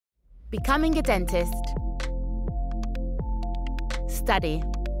Becoming a dentist. Study.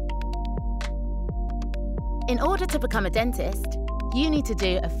 In order to become a dentist, you need to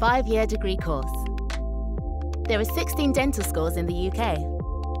do a 5-year degree course. There are 16 dental schools in the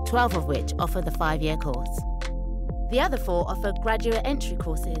UK, 12 of which offer the 5-year course. The other 4 offer graduate entry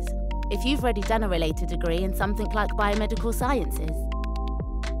courses, if you've already done a related degree in something like biomedical sciences.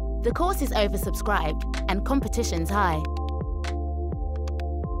 The course is oversubscribed and competition's high.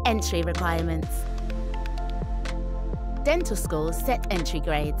 Entry requirements. Dental schools set entry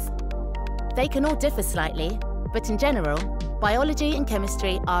grades. They can all differ slightly, but in general, biology and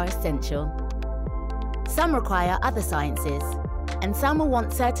chemistry are essential. Some require other sciences, and some will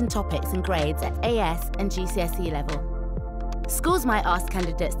want certain topics and grades at AS and GCSE level. Schools might ask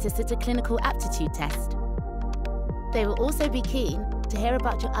candidates to sit a clinical aptitude test. They will also be keen to hear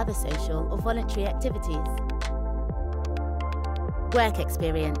about your other social or voluntary activities. Work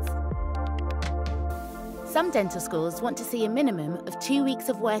experience. Some dental schools want to see a minimum of 2 weeks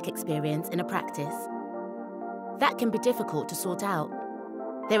of work experience in a practice. That can be difficult to sort out.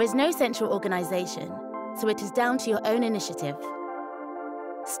 There is no central organisation, so it is down to your own initiative.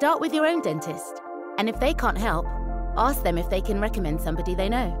 Start with your own dentist, and if they can't help, ask them if they can recommend somebody they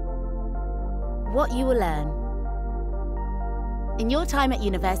know. What you will learn. In your time at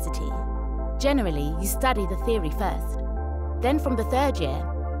university, generally you study the theory first. Then from the 3rd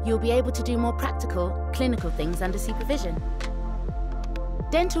year, you'll be able to do more practical, clinical things under supervision.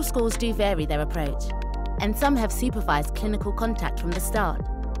 Dental schools do vary their approach, and some have supervised clinical contact from the start.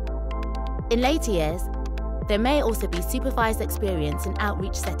 In later years, there may also be supervised experience in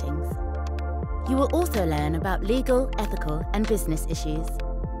outreach settings. You will also learn about legal, ethical, and business issues.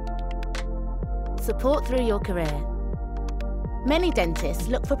 Support through your career. Many dentists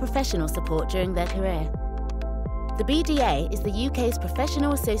look for professional support during their career. The BDA is the UK's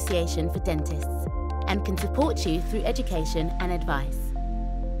professional association for dentists and can support you through education and advice.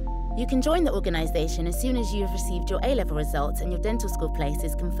 You can join the organisation as soon as you have received your A-level results and your dental school place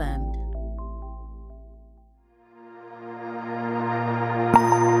is confirmed.